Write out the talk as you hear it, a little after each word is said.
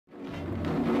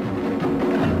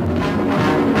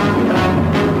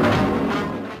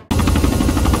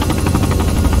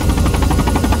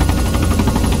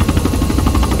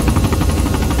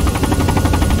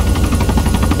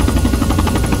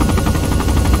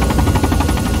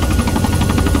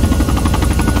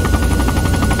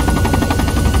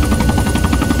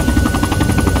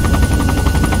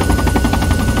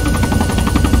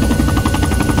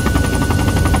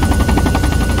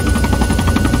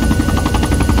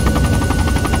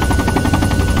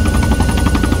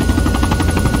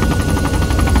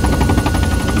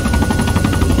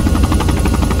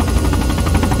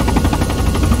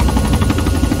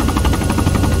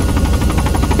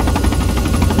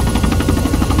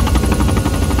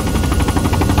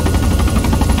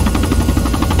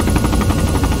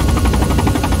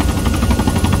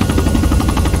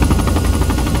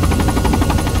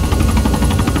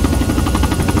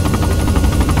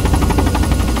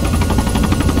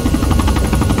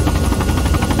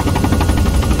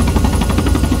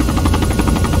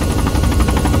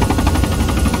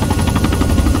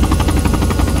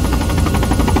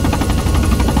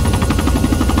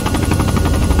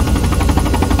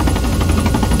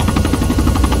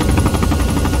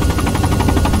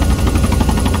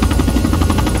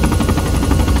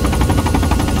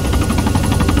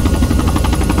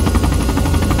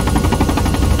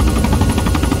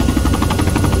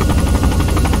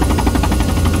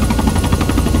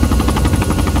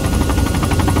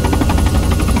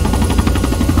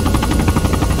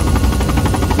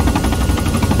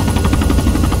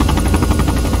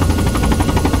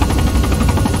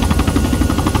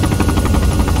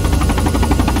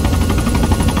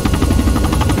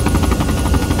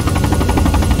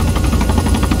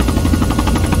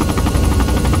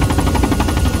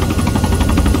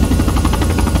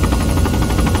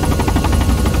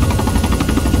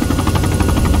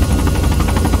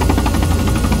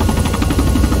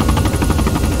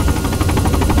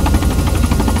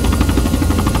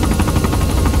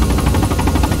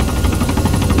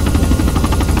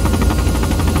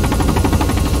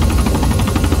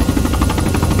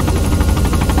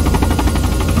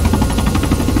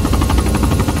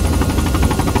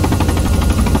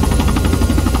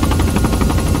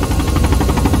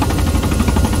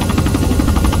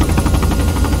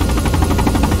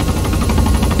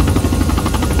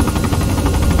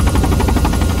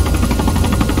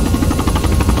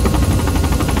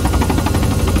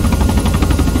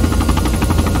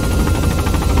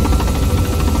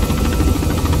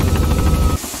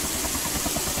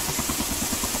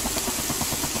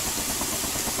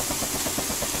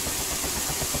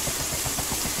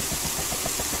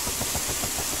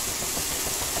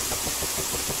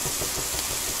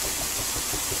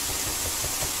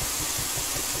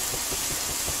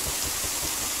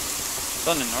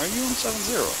Stunning, are you on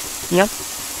 7-0? Yep.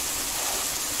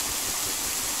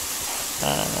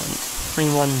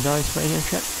 3-1 dice radio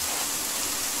check.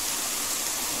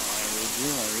 I read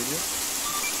you.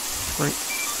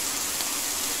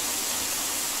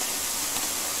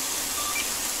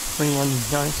 3-1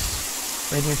 dice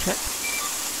radio check.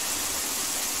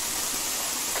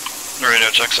 Radio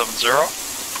check 7-0.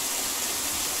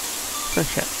 Good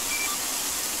check.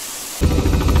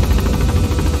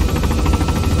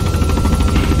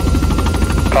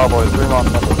 Cowboy,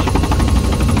 3-1 message.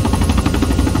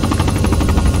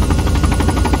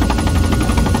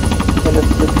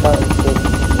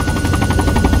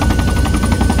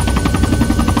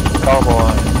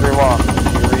 Cowboy, 3-1,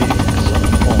 you read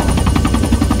 7-4.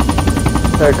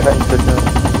 They're cutting signal.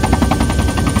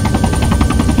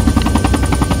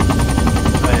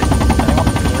 Hey, anyone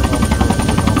clear on the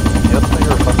yes,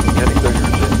 you're fucking getting bigger,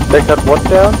 shit. They cut what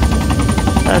down?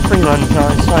 3-1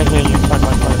 dice, I hear you,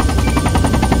 555.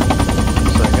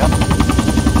 Say again?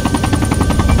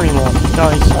 3-1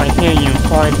 dice, I hear you,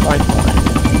 555.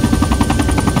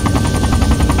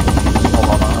 Hold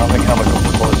on, I think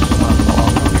helicopter close. Hold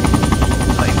on,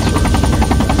 planes or...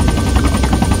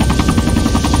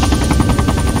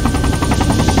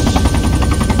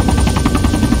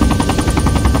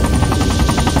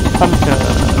 Hunter,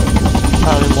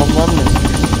 Charlie 1-1 message.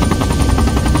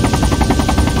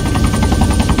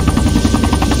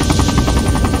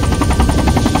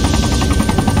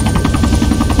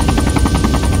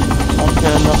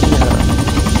 Hunter, nothing heard.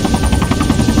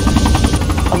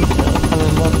 Hunter,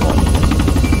 Charlie 1-1.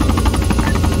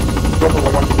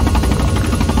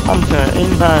 Hunter,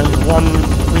 inbound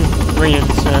 1-3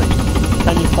 insert.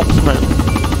 Can you pop smoke?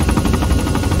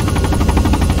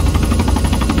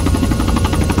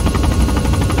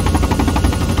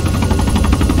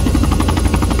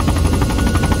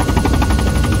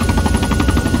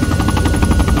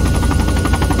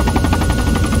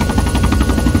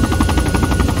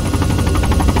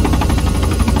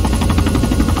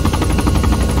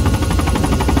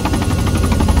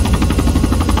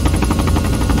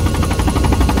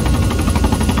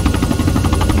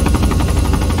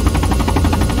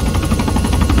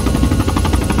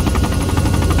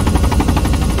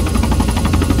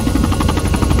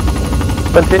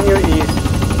 Continue east.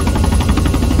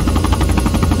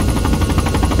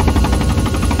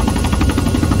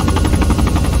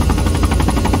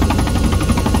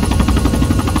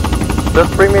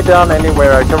 Just bring me down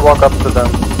anywhere, I can walk up to them.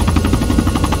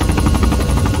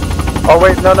 Oh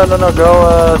wait, no,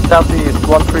 go southeast,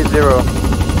 130.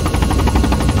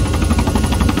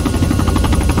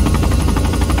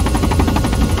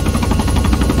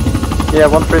 Yeah,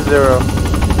 130.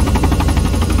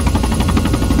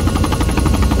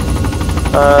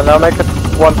 Now make it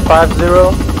 150.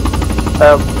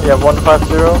 Yeah,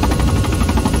 150.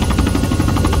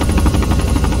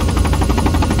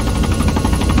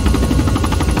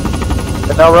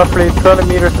 And now roughly 20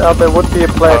 meters out there would be a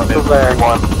place to land.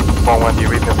 1-1, do you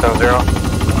read me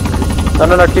 7-0?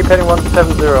 No, keep heading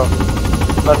 170.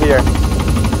 Not here.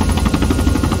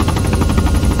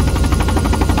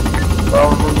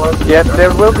 Yeah,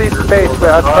 there will be space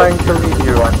where I'm trying to lead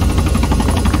you.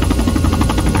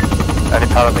 Any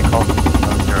Paladin call?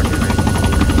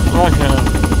 Roger,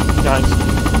 guys.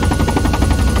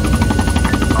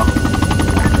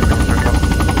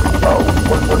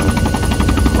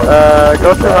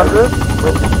 Go 200.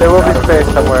 There will be space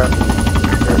somewhere.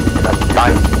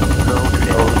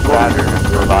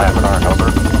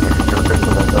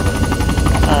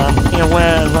 Be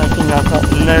aware, writing I've got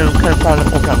no co-pilot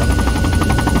or gunner.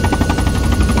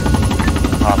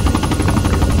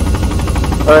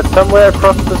 Alright, somewhere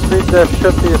across the street there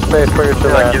should be a space for you to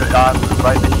land.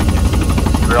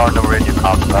 There are no radio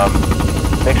comms.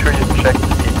 Make sure you check the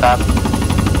CTab.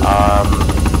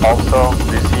 Also,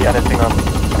 do you see anything on,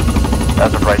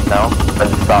 as of right now, that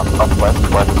is southwest,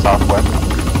 west and southwest?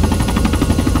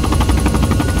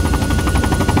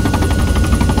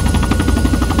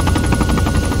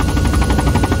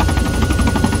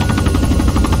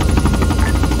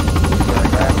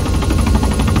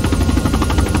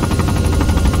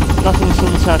 Nothing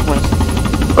seen southwest.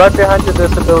 Right behind you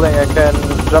there's a building, I can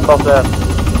jump off that.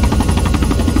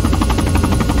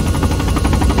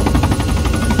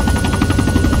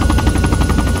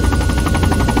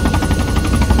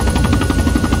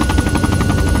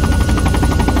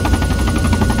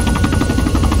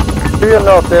 To your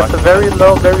north, there's a very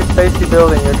low, very spacey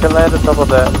building. You can land on top of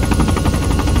that.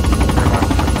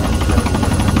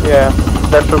 Yeah,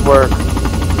 that should work.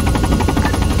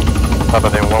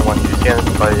 Paladin 1-1, do you see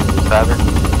anything by Saturn?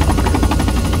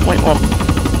 Wait, one.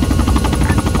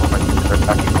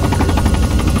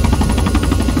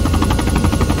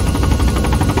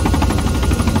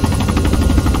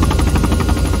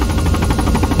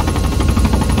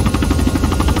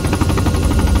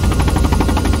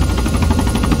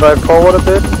 drive forward a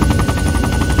bit.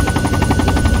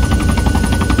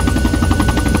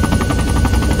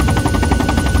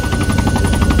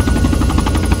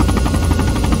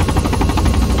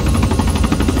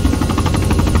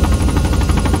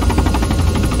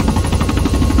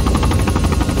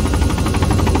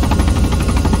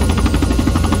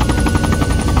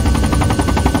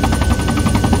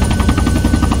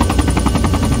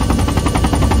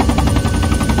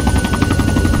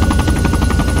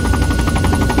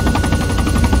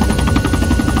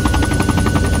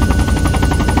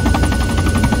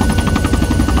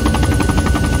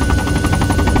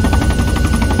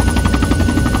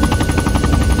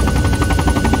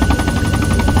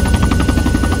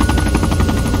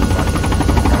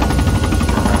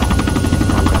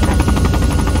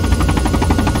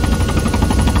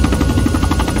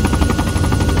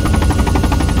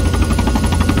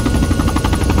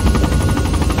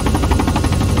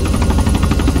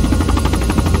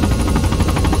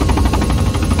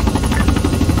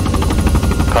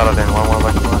 Paladin, one more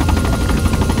left.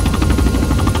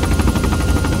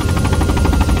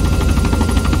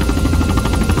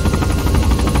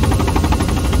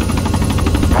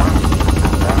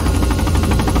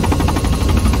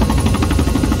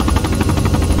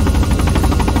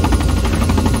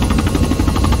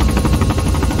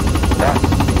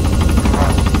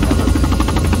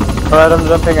 Alright, I'm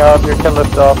jumping out, you can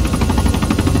lift off.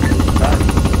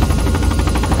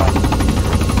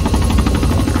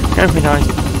 That'd be nice.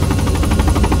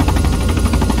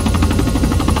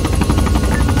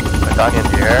 Daniel, do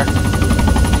you hear?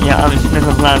 Yeah, I was in the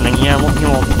middle of landing. Yeah, what do you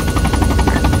want?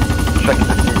 Check the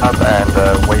CTab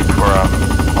and wait for,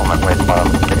 oh my, wait while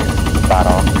I'm getting that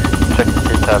on. Check the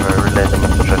CTab and relay the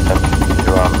message I sent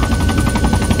to,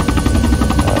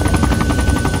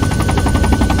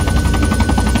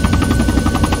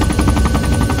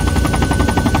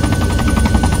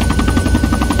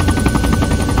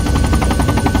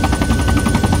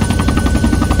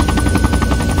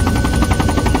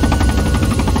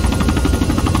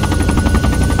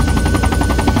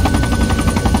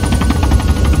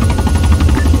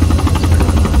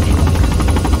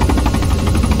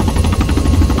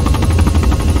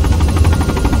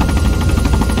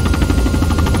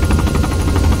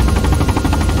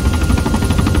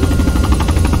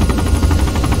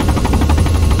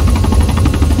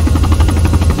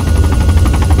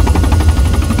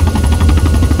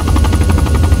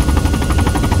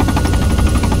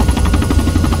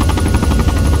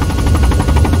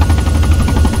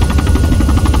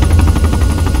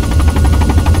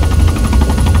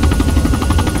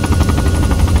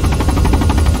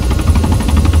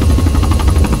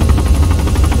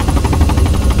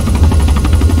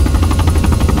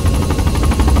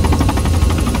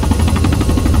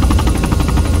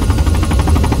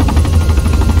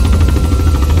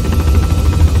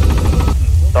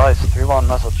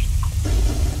 Message.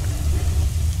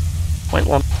 Wait,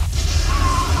 one.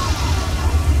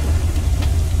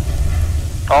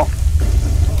 Oh.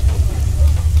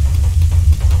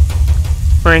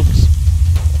 Briggs.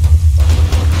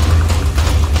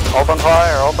 Open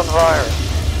fire, open fire.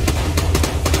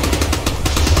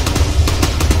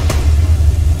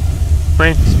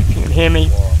 Briggs, if you can hear me.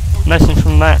 Message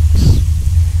from Max.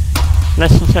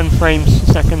 Less than 10 frames a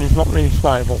second is not really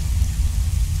flyable.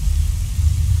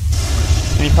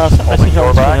 Can you pass that message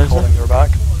on to us? Holding your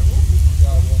back.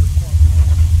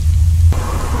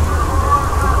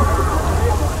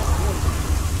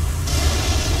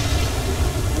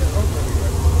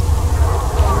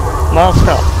 Mask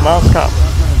up, mask up.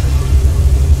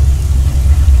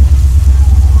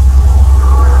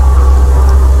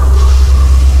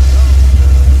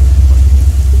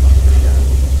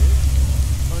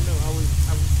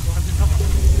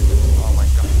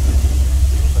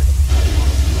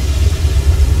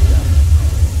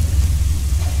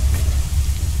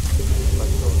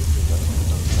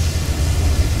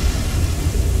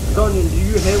 Daniel, do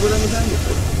you hear what I'm saying?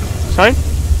 Sorry?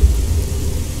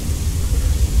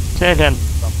 Say again.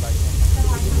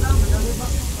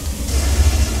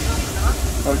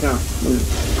 Okay,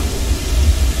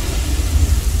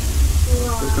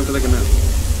 let's go to like a minute.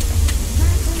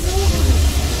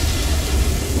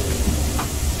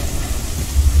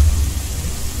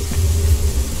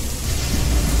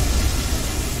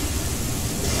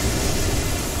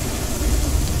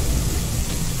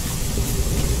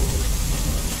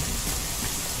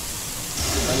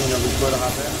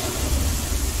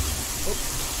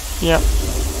 Yep.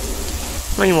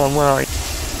 3-1, where are you?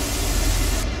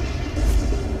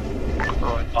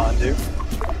 Right behind you.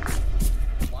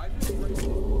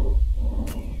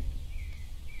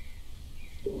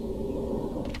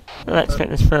 Let's get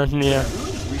this bird in the air.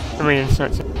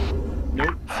 Reinsert it.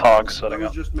 Nope. Fog That setting was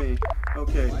up. just me.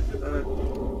 Okay.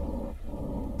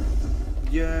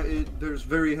 Yeah, there's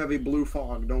very heavy blue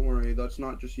fog. Don't worry, that's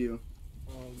not just you.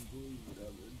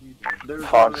 There's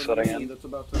Fog me setting in. that's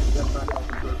about to get back up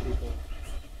and hurt people.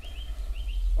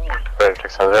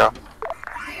 Vertex 0.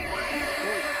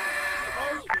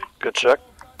 Good check.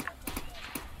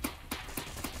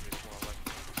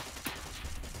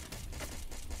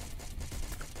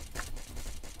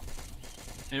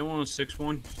 Anyone on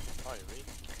 6-1?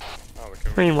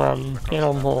 3-1, get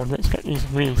on board. Let's get these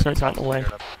reinserts out of the way.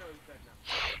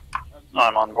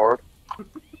 I'm on board. Dump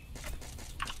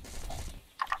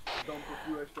a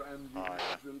few extra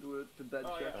MVs into it to dead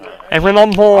check. Everyone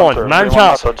on board, Hunter, mount 3-1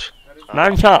 up, message.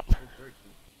 mount up.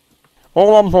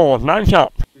 All on board, mount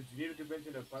up.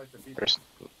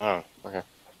 Oh, okay.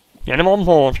 Get them on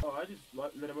board.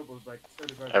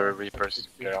 Every Reapers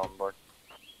get on board.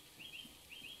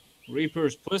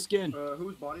 Reapers, Pliskin!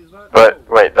 Whose body is that? But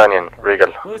wait, Daniel, Regal.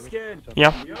 Pliskin!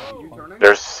 Yeah, You turning?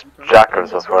 There's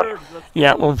Jackals as well.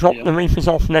 yeah, we'll drop the Reapers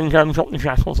off and then go and drop the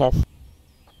Jackals off.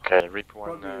 Okay, Reaper 1,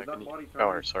 Fuck you, that can you... body Oh,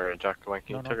 turning. sorry, Jackal 1,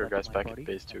 can you tell your guys back at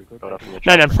base to load up in your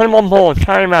No, no, put them on board,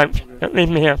 carry them out. Don't leave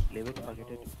them here.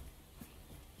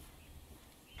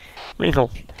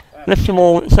 Regal, lift them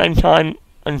all at the same time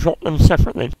and drop them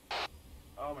separately.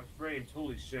 Oh, my frames,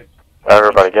 holy shit.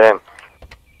 Everybody get in.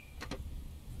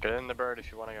 Get in the bird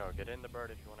if you wanna go. Get in the bird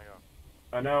if you wanna go.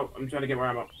 I know, I'm trying to get where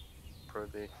I'm up.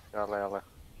 Prudly. Yalla.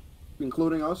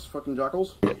 Including us, fucking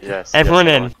jackals? Yes. Everyone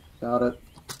yes, in. Got it.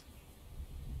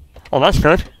 Oh, that's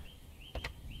good.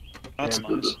 That's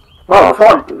nice. Oh,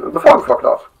 the fog fucked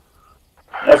off.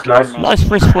 That's nice. Nice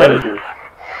for split.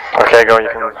 Okay, go,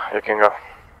 you can go.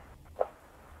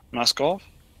 Mask off?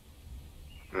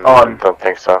 Oh, Don't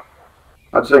think so.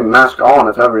 I'd say mask on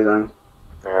if everything.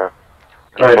 Yeah.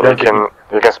 Okay, Well,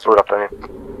 you can spool up then.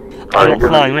 I'm not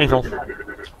flying, Regal.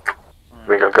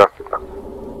 Regal, go.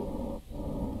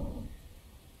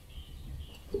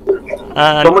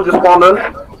 Someone just spawned in.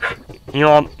 You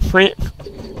are free,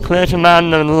 clear to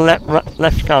man the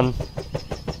left gun.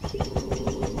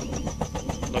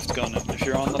 Left gun. If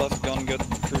you're on the left gun, get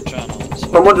through channels.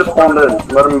 Someone just spawned in.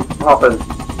 Let him hop in.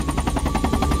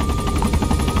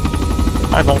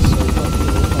 Hi, boss.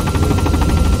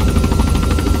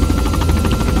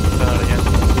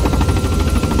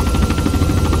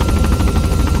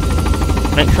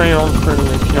 Make sure you're on crew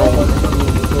if you're on.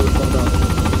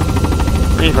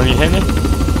 Regal, you hear me?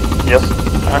 Yes.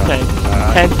 Okay.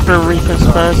 Head for Reapers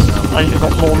first. You've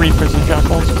got more Reapers than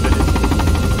Jackals.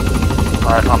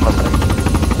 Alright, I'm listening.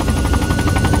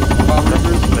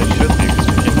 They should be, because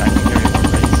we can actually hear more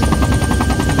race.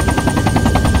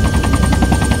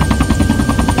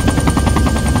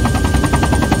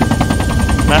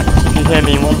 Max, if you hear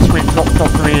me, once we've dropped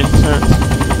off the reinserts,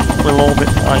 we'll orbit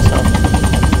ISO.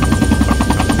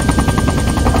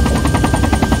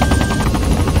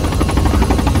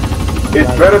 It's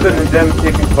better than them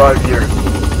taking 5 years.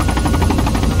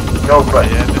 No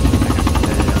question.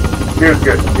 Here's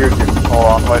good. Hold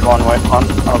on, wait one.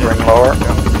 I'll bring lower.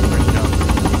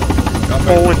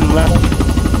 Forward and left.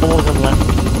 Forward and left.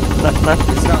 Left.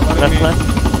 Left.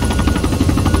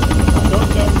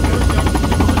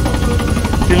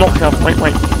 Do not jump. Wait.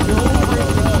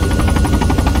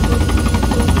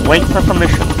 Wait for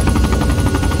permission.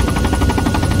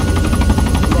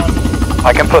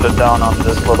 I can put it down on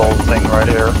this little thing right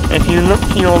here. If you look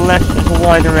to your left, there's a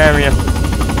wider area.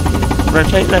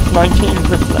 Rotate left 19,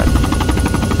 drift left.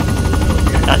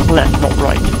 That's left, not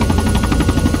right.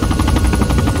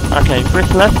 Okay,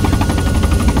 drift left.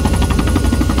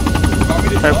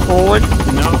 Go forward.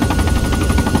 No.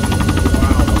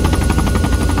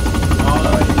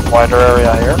 Wider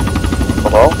area here.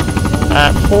 Below.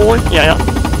 Forward, yeah.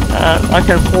 I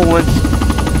go forwards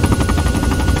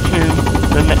to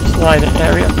the next wider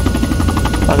area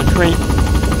by the tree.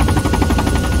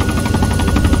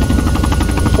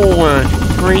 Forward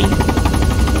 3.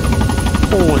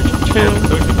 Forward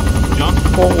 2. Jump.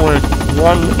 Forward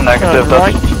 1. Negative,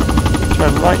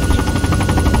 Turn right.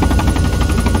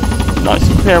 Nice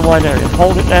and clear wide area.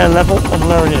 Hold it there, level, and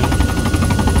lower it in.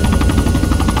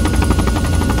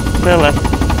 Clear left.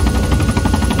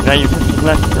 Now you push it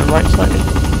left, turn right slightly.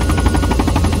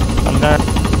 And down.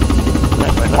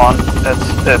 Left. One.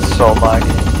 It's so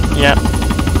laggy. Yeah.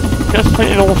 Just put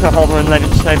it in auto hover and let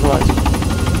it stabilize.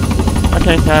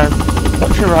 Okay, now,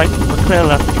 watch your right, we're clear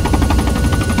left.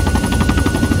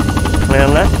 Clear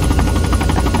left.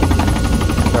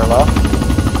 Clear left.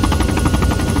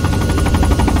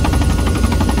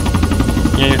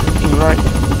 Yeah, you're pushing right.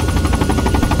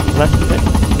 Left a bit.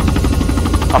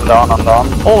 I'm I'm down.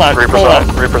 All out, Reaper's all out.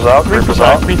 out. Reaper's out. Reaper's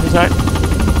out, Reaper's out.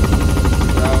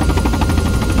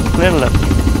 Clear left.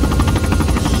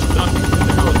 Stuck in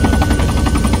the helicopter.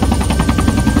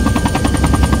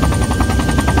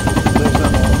 There's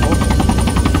that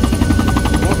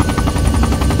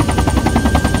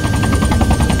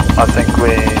I think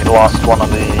we lost one of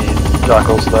the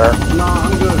jackals there. Nah,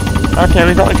 I'm good. Okay,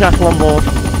 we got the jackal on board.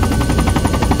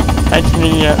 Head to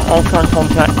the Ultron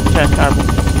contact CTab.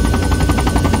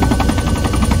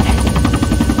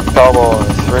 Cowboy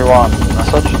 3-1.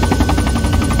 Message.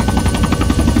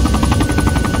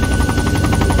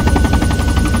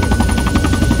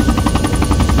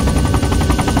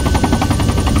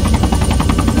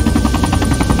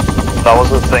 That was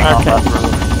the thing on that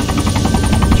roof.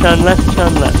 Turn left,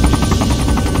 turn left.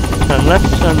 Turn left,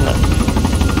 turn left.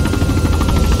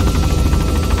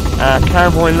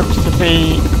 Cowboy looks to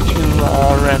be to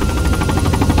our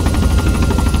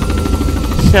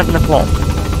 7 o'clock.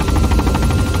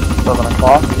 7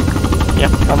 o'clock.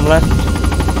 Yep, come left.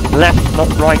 Left, not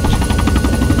right.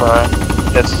 Right.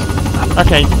 It's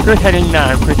Okay, good heading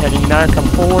now, come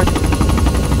forward.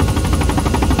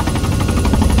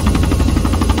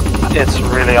 it's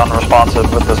really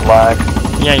unresponsive with this lag.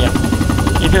 Yeah.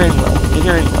 You're doing well.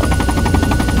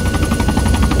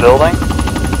 Building.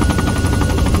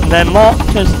 They're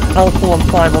marked as L4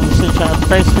 and 5 on the CTab.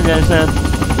 Basically there's a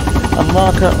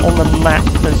marker on the map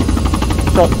that's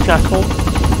Dot Jackal.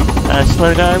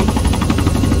 Slow down.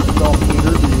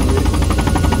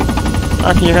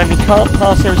 Okay, you're going to be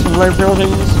past over some low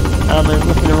buildings. They're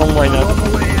looking the wrong way now.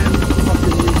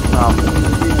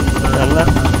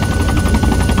 Left.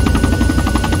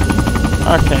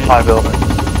 Okay. High building.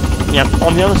 Yep,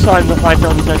 on the other side of the high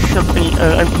buildings there should be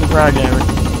an open ground area.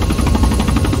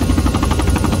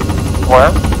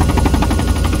 Where?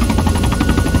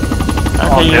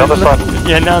 Okay, On the other side?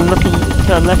 Yeah, now looking,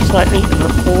 turn left slightly and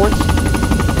look forwards.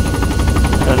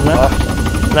 Turn left,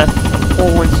 and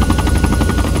forwards.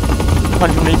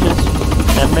 100 meters,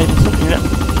 and maybe something there.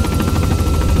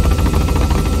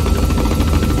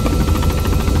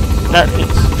 No,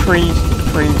 it's trees.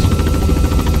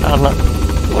 Look.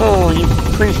 Oh, you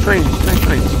trees.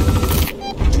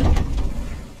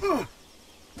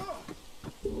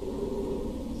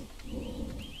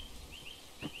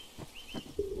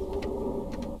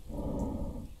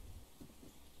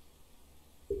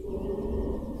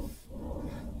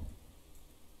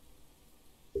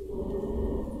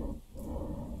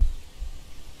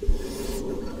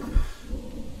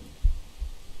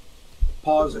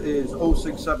 Pause is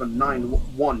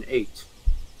 067918.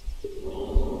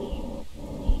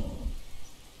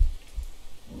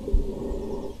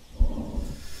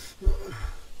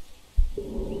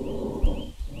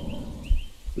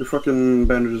 Your fucking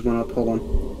bandages went up, hold on.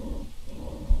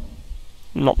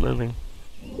 Not moving.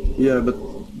 Yeah, but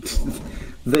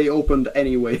they opened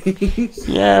anyway.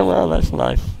 Yeah, well, that's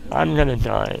life. I'm gonna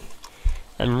die.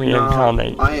 And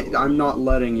reincarnate. No, I'm not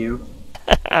letting you.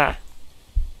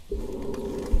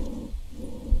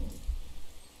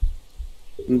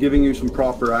 I'm giving you some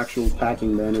proper actual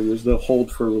packing bandages. They'll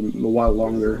hold for a while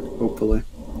longer, hopefully.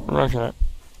 Roger that.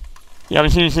 Yeah, I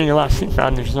was using elastic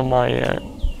bandages on my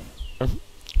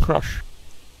crush.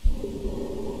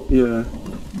 Yeah,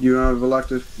 you have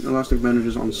elastic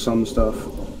bandages on some stuff.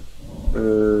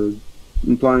 I'm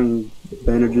applying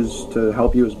bandages to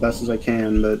help you as best as I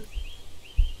can, but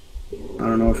I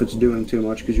don't know if it's doing too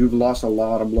much because you've lost a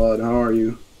lot of blood. How are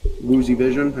you? Woozy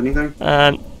vision? Anything?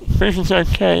 Vision's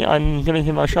okay. I'm gonna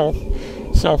give myself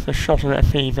a shot of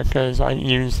FE because I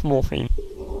used morphine.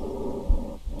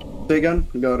 Say again?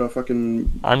 You got a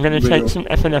fucking... I'm gonna take some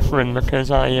epinephrine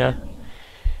because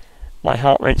my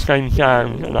heart rate's going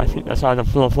down and I think that's either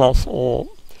blood loss or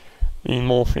the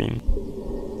morphine.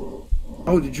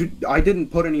 Oh, did you... I didn't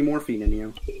put any morphine in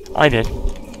you. I did.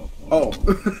 Oh.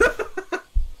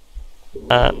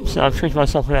 So I've treated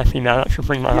myself with FE now, that should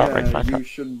bring my heart rate back up. You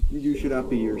should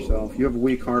FE yourself. You have a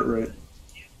weak heart rate.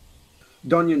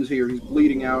 Dunyan's here, he's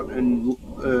bleeding out and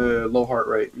low heart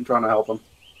rate. I'm trying to help him.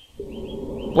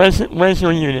 Where's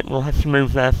your unit? We'll have to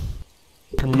move there.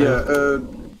 Yeah,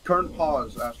 current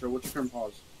pause, Astro. What's your current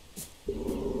pause?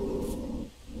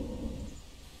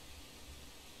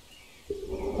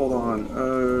 Hold on,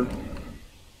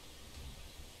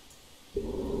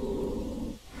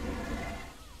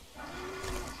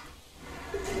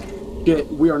 Shit,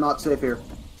 we are not safe here.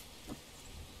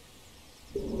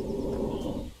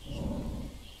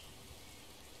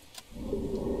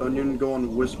 Onion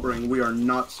going whispering, we are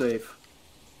not safe.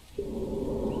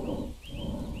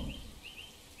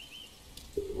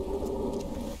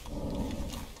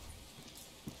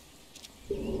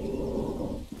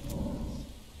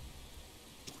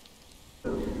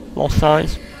 lost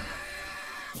size.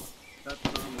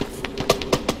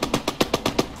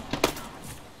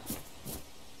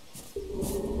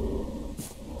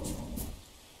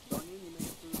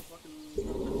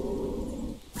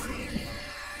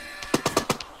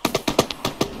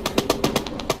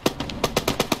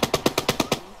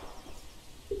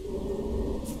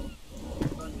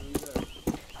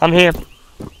 I'm here.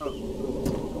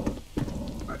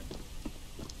 Alright.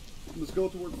 Let's go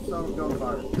towards the sound of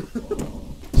gunfire.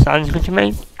 Sounds good to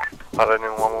me. Paladin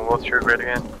 1, what's your grade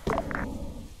again?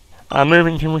 I'm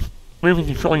moving to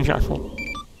join Jackal.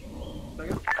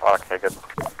 Okay, good.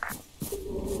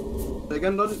 Say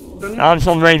again, don't you? I'm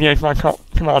on radio to my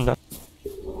commander.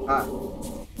 Ah,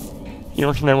 He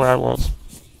wants to know where I was.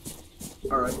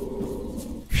 alright.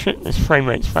 Shit, this frame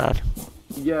rate's bad.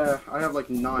 Yeah, I have like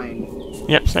 9.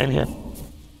 Yep, same here.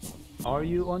 Are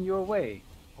you on your way?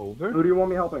 Over? Who do you want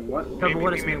me helping? What? Help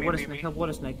water snake, help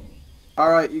water snake.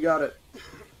 Alright, you got it.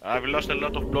 I've lost a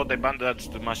lot of blood. I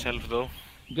bandaged myself though.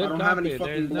 Good I don't have any copy.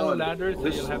 fucking There's no blood. ladder, so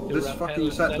This- you'll have to this rappel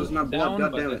fucking set doesn't have blood, down,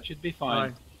 but goddammit. that should be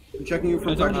fine. I'm checking you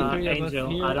from There's only protection. three of us Angel,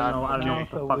 here I don't know now, what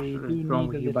the so fuck we is do wrong need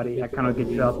with a you, little buddy. I bit cannot get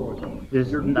you up. Just,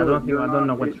 I You're don't good, think you're I don't not-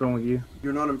 know what's wrong with you.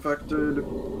 You're not infected.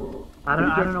 I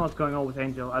don't know what's going on with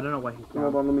Angel. I don't know what he's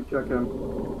Hold doing. on, let me check him.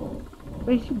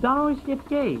 But he should always get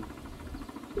gay.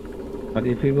 But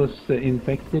if he was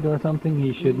infected or something,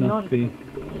 he should not be.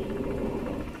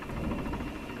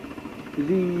 Is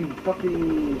he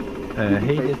fucking...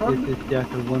 Hey, this is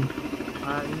Jackal 1.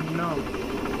 No.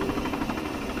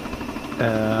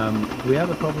 We have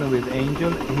a problem with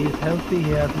Angel. He's healthy,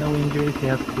 he has no injuries, he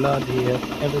has blood, he has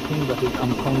everything, but he's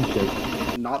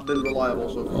unconscious. Not been reliable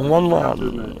so far.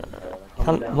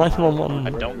 1-1. Rifle on 1. I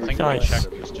don't think we Guys. checked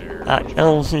Mr. At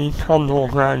LZ Condor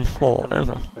ground floor.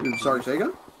 Over. Sorry, say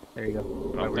again? There you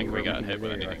go. I don't think we got hit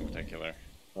with anything in particular.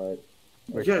 Yeah.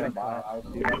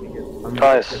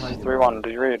 Guys, 3-1, do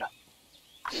you read?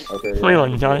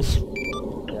 3-1, guys.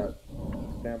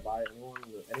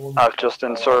 I've just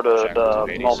inserted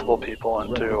multiple people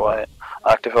into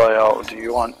active IO. Do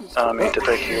you want me to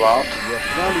take you out?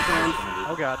 Zombie fans.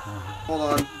 Oh god. Hold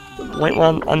on. Wait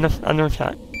one, under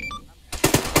attack.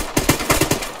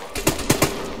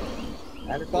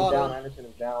 Anderson is down, Anderson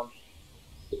is down.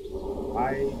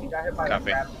 He got hit by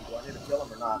Copy. a crab. Do I need to kill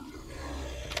him or not?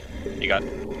 You got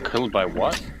killed by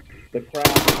what? The crab.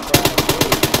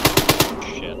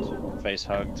 Shit. Face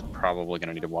hugged. Probably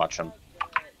gonna need to watch him.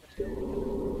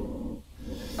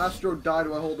 Astro died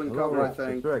while holding cover, I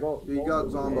think. He got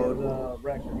zomboed.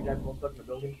 Rex, are you guys both stuck in the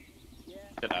building?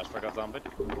 Did Astro got zombied?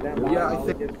 Yeah, I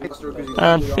think Astro,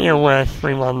 because he's... Be aware,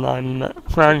 3-1, I'm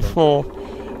ground floor.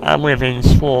 And we're being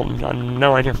swarmed. I have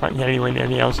no idea if I can get anywhere near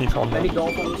the LZ Any combat.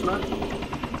 golf on this map?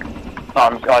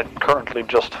 I currently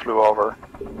just flew over.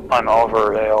 I'm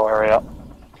over AO area.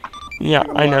 Yeah,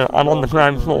 I know. I'm on the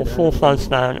ground floor, 4 floors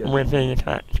down, and we're being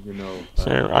attacked.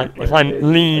 So if I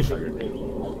leave,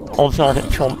 odds are get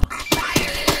chomped.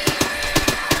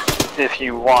 If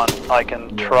you want, I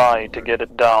can try to get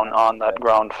it down on that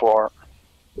ground floor.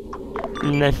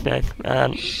 Next day.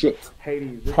 Shit.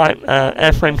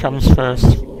 Airframe comes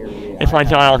first. If I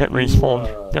die, I'll get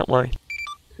respawned. Don't worry.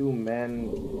 2 men.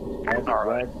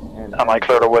 Alright. Am I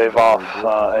clear to wave off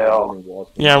AO?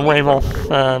 Yeah, wave off.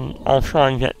 I'll try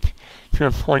and get to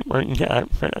a point where we can get out,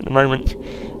 but at the moment,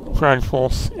 ground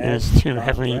force is too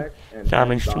heavily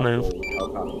damaged to move.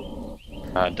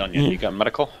 Dunyan, you got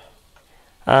medical?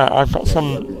 I've got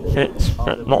some hits,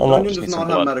 but not a lot. Dunyan does not have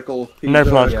blood. medical. He's, No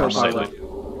blood. co-pilot.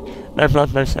 No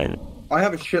blood, no saline. I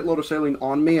have a shitload of saline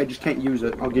on me, I just can't use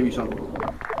it. I'll give you some.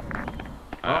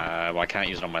 Well, I can't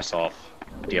use it on myself.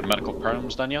 Do you have medical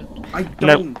perms, Dunyan? I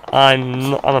No, don't.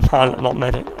 I'm a pilot, not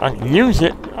medic. I can use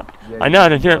it. I know how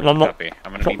to do it, but I'm not. Copy.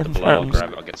 I'm gonna need the blood. I'll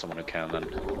grab it. I'll get someone who can then.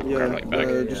 Yeah, Grab it back.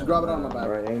 just grab it on my back.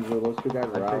 Alright, Angel, those 2 guys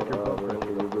are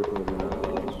out.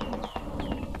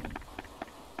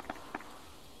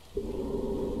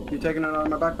 You taking it out of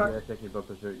my backpack? Yeah, taking blood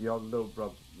pressure. You have low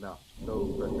blood now, low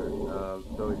pressure.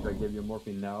 So if I give you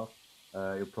morphine now,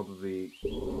 you're probably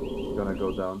gonna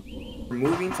go down. We're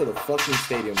moving to the fucking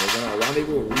stadium. We're gonna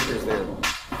rendezvous with Reapers there.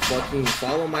 Fucking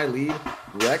follow my lead.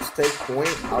 Rex take point.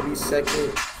 I'll be second.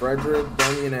 Frederick,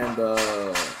 Dunyan,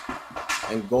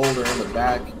 and Gold are in the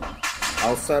back.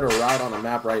 I'll set a route on the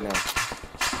map right now.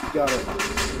 Got it.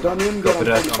 Dunyan, get on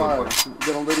 45.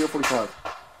 Get on radio 45.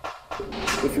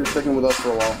 If you're sticking with us for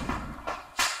a while.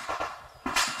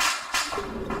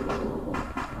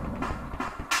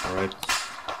 Alright.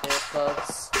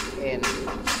 AirPods in.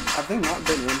 Have they not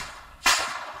been in?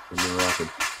 In the rocket.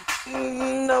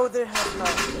 No, they have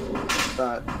not.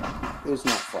 That is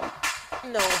not fun.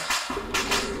 No.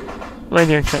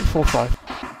 Radio check 4-5.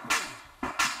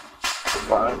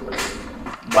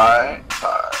 45. Bye.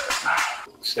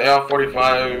 Stay off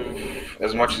 45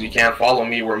 as much as you can. Follow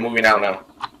me. We're moving out now.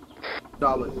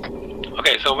 Solid.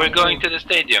 Okay, so we're going to the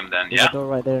stadium then, yeah? Door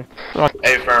right there.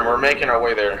 Hey, firm, we're making our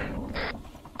way there.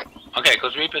 Okay,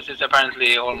 because Reapers is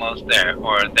apparently almost there,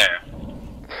 or there.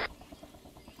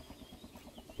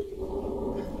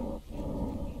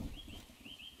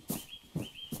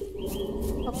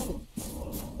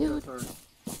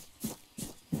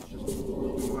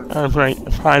 Oh great,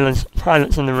 the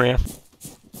pilot's in the rear.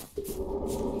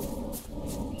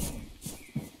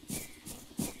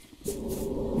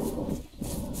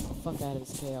 Fuck out of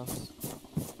this chaos.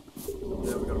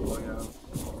 Yeah, we gotta plug out.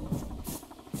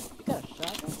 You got a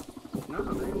shotgun? No,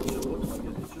 man, it looks like it.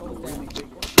 It's just a really big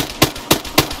one.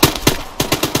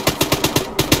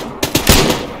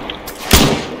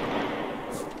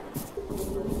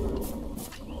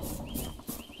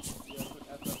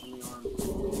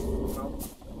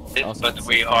 But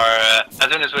we are,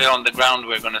 as soon as we're on the ground,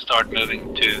 we're going to start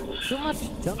moving to...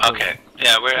 Okay,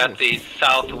 yeah, we're at the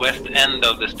southwest end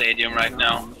of the stadium right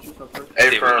now.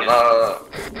 Hey, firm,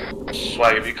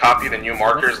 Swag, if you copy the new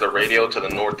markers, the radio to the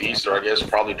northeast, or I guess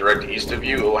probably direct east of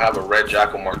you, it will have a red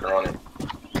jackal marker on it.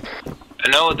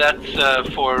 No, that's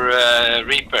for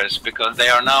Reapers, because they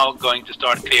are now going to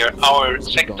start clear our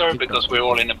sector, because we're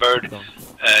all in a bird,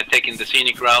 taking the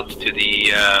scenic route to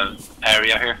the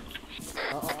area here.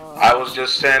 I was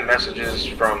just sent messages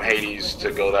from Hades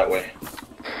to go that way.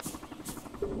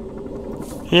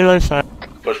 Helo side.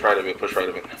 Push right of it, push right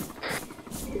of it.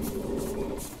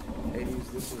 Hades,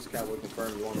 this is Cowboy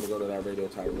confirmed. You want me to go to that radio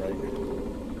tower, right?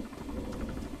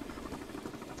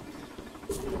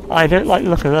 I don't like the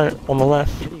look of that on the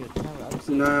left.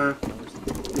 Nah.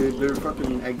 Dude, they're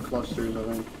fucking egg clusters, I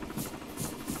think.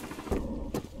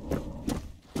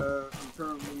 I'm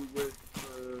currently with,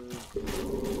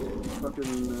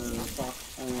 fucking,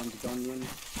 Fox and Gunyan.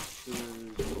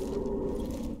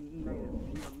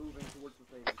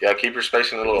 Yeah, keep your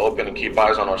spacing a little open and keep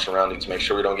eyes on our surroundings. Make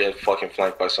sure we don't get fucking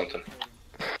flanked by something.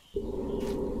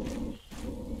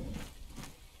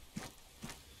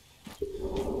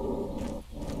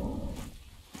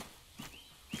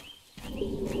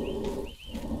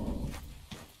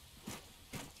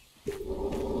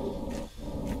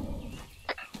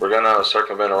 We're gonna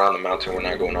circumvent around the mountain. We're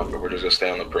not going up it. We're just gonna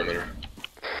stay on the perimeter.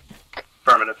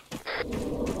 Affirmative.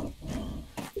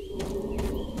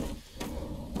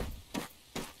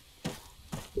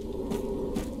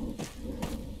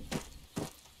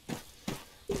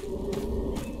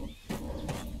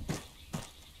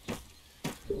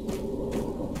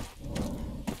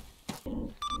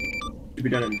 Be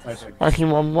done in 5 seconds. Viking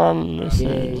 1-1, this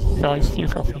is guys, do you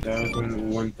copy? 1,000,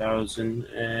 1,000,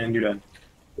 and you're done.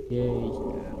 Yay.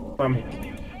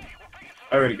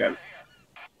 I already got it.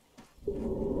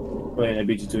 Go ahead, I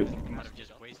beat you to it.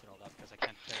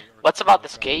 What's about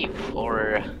this cave,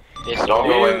 or this? Don't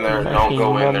go in there, don't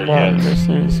go in there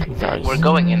yet. We're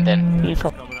going in then.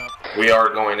 We are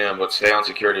going in, but stay on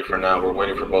security for now. We're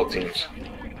waiting for both teams.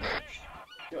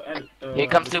 Here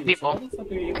comes two people.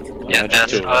 Yeah,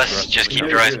 that's us. Just keep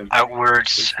your eyes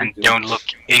outwards and don't look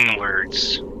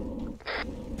inwards.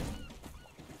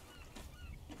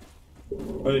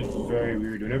 Oh, it's very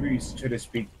weird. Whenever you try to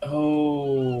speak,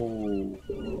 oh,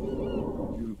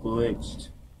 you glitched.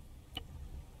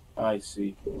 I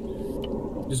see.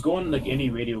 Just go on like any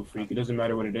radio freak. It doesn't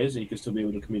matter what it is, and you can still be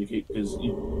able to communicate because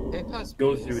you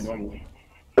go through it normally.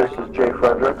 This is Jay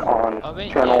Frederick on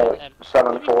channel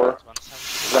 7-4.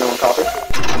 Does anyone copy?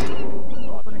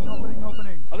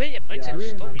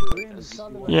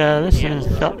 Yeah, this is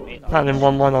Paladin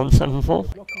 1-1 on 7-4.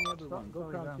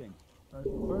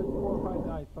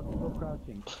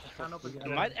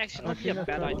 It might actually not be a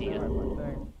bad idea.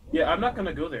 Yeah, I'm not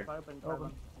gonna go there.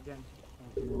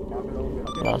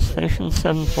 Last station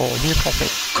 7-4, you copy.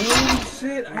 Oh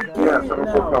shit, I get Yeah, it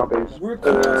 7-4 now. copies. We're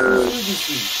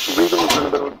Regal's in a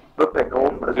bit of a pickle,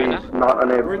 as he's not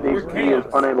unable, he is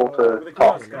unable to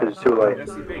talk, it's too late.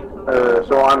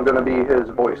 So I'm gonna be his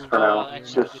voice for now.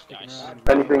 Just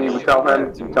anything you tell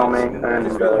him, you tell me, and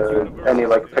any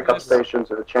like pickup stations,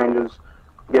 if it changes,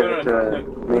 give it to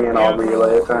me and I'll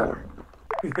relay it to him.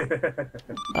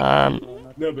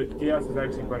 No, but Chaos is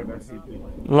actually quite a bad CP.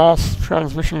 Last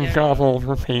transmission garble,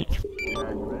 repeat.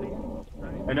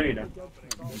 I know you're done.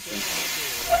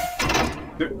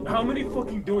 How many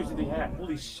fucking doors do they have?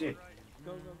 Holy shit.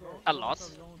 A lot.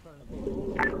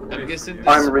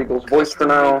 I'm Regal's voice for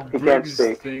now, he can't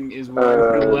speak. So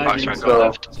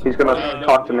he's gonna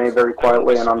talk to me very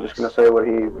quietly and I'm just gonna say what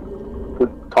he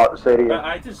would say to you.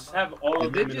 I just have all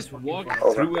of them. Did they just walk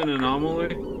through an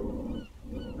anomaly?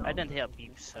 I didn't hear a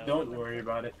beep, so... Don't worry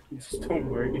about it. Just don't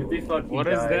worry. If they fucking What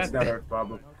die, is that? it's not our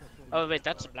problem. Oh wait,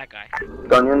 that's a black guy.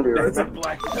 Dunyan, do you That's a reckon?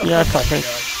 black guy. Yeah, copy.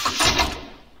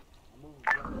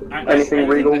 Anything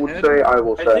Regal would say, I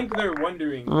will I say. think they're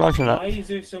wondering, Roger that. why is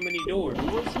there so many doors?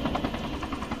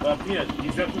 Peanut,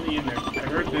 he's definitely in there. I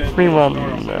heard the...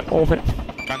 3-1, orbit.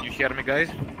 Can you hear me, guys?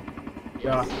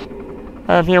 Yeah.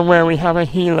 Be aware we have a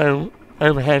helo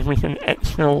overhead with an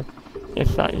Ex-Fil,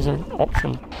 if that is an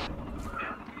option.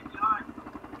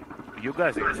 You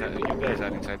guys are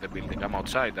inside the building. I'm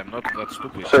outside. I'm not that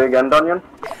stupid. Say again, Dunyan?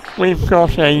 We've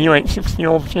got a UH-60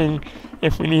 orbiting.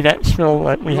 If we need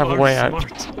Ex-Fil, we have a way out.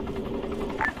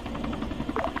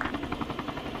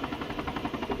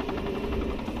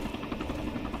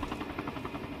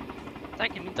 I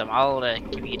can meet them, I'll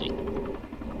keep eating.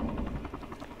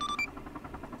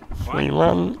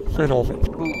 3-1, good orbit.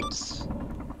 Boots.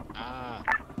 Ah.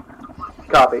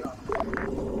 Copy.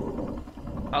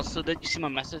 Also, did you see my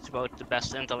message about the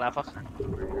best intel ever?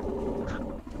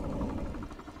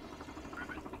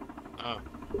 Oh.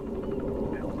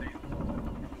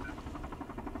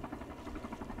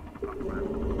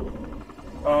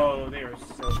 Oh, they are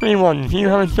so... 3-1, do you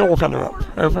have a door gunner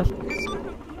up? Over.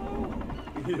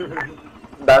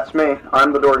 That's me.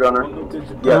 I'm the door gunner.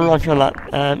 Yes. Roger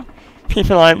that. Keep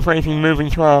an eye out for anything moving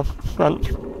to our front.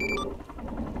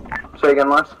 Say again,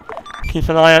 Les? Keep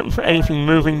an eye out for anything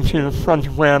moving to the front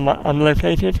of where I'm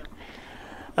located.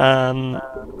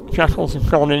 Jackals have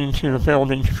gone into the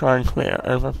building to try and clear.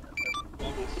 Over.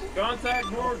 Contact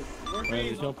board!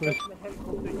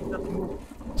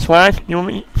 Swag,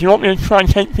 do you want me to try and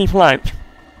take people out?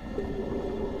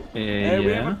 Hey,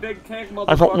 we have a big tank,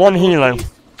 I've got one helo.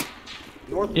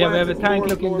 Yeah, we have a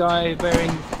tank-looking guy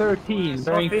bearing 13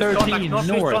 north. One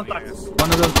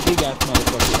of those big-ass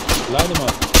motherfuckers. Line them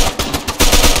up.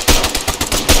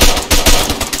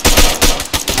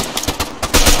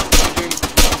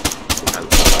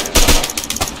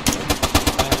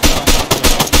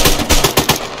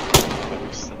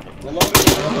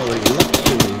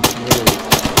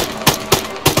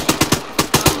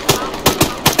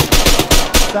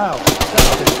 South.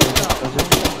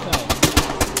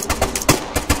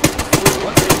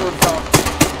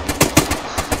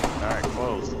 Alright,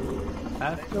 close.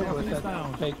 Astro, was that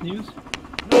fake news?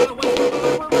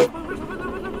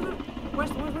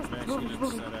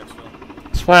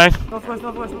 Swag.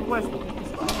 Northwest.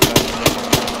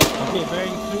 Okay,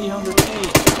 bearing 308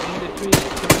 in the trees,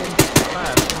 turning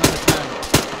fast, another tank.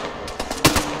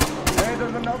 Hey,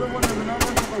 there's another one to the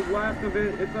left of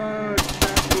it. It's a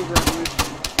fast mover, I believe.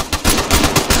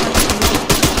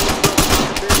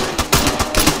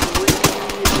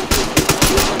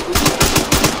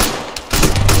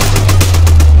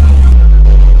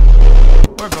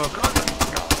 We're both.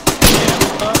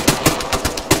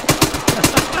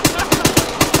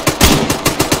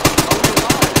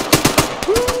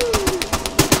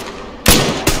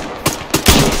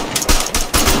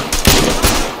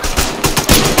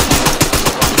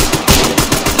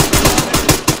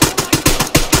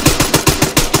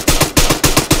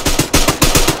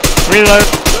 Reload.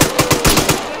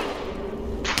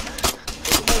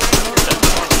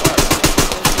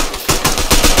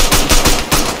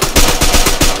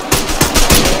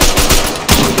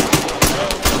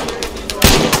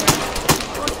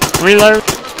 Reload.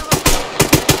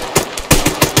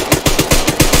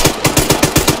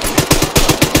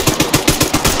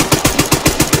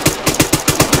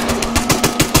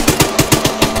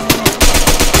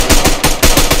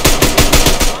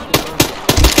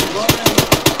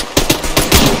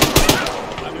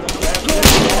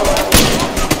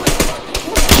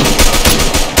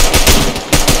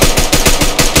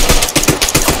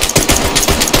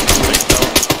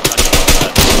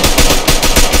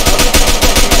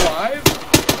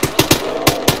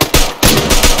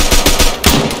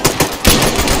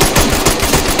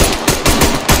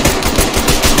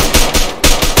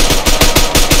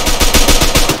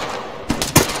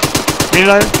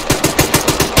 Reload.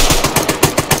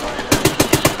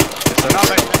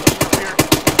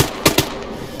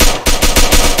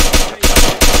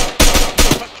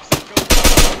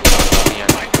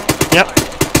 Yep.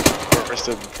 Where's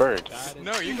the bird?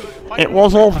 No, you It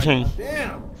was orbiting.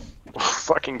 Damn!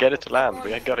 Fucking get it to land. We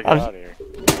gotta get out of here.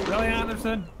 Really,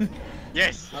 Anderson?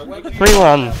 Yes.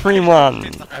 3-1,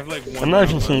 3-1.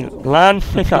 Emergency, land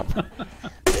pickup.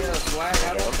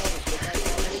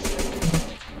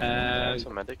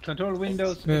 Control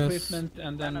windows, Yes. equipment,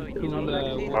 and then cool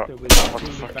the water with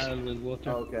cool the barrel with water.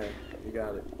 Okay, you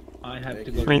got it. I have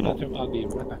to go to the Three. bathroom. I'll be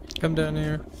right back. Come down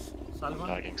here.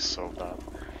 Lagging so bad.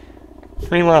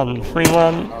 3-1,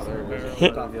 3-1.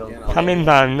 Hit, come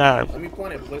inbound now. Let me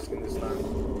point at Bliskin this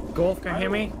time. Golf, can you hear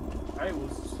me? I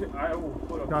will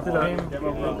put a Copy ball that. in the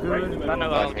middle of the Good. road. I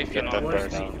know I'll give you an order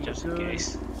just in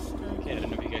case. Okay, I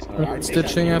don't know if you guys can.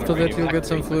 Stitching after that, you'll get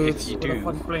some fluids. If you do,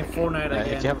 Fucking playing Fortnite again.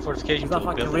 if you have a fortification Is that to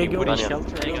fucking build a regular? wooden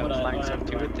shelter and you got flanks up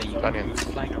to it, then you can move the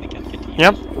flank and they can't get to you.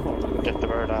 Yep, Get the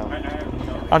bird out.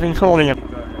 I've been calling it.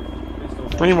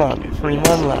 3-1,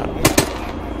 3-1 left.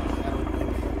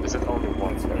 Is it only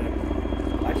once,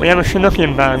 right? We have a Chinook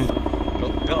inbound.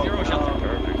 Build your own shelter,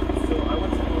 perfect.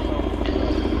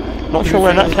 Not sure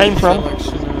where that came from.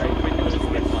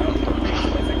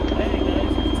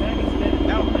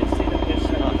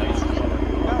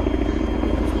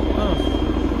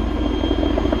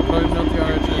 Probably not the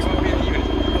RHS.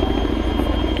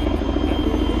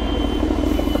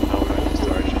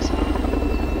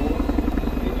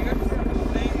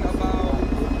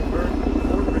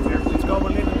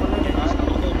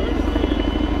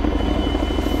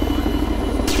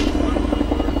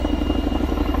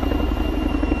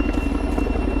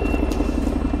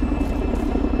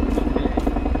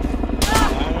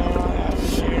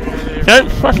 Don't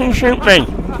fucking shoot me!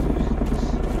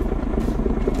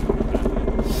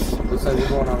 Looks like we're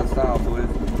going on a style, boys.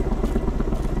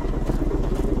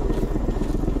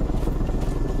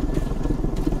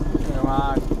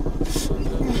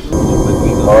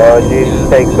 Jesus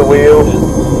takes the wheel.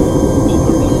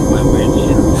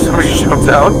 Somebody jumped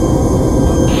out.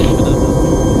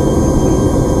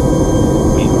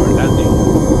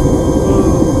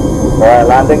 Alright,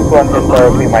 landing's one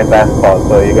historically my best spot,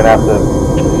 so you're gonna have to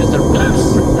Use the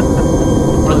ropes.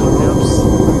 Or the ropes.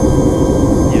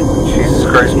 Jesus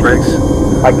Christ, Briggs.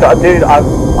 Dude,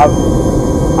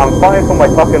 I'm fighting for my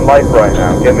fucking life right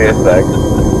now. Give me a sec.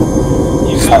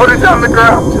 Just put it down the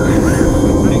ground.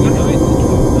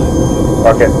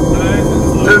 Okay.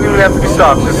 Doesn't even have to be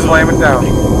stopped. Just slam it down.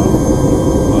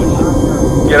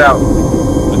 Get out.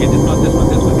 Okay, this one, get the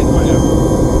fire.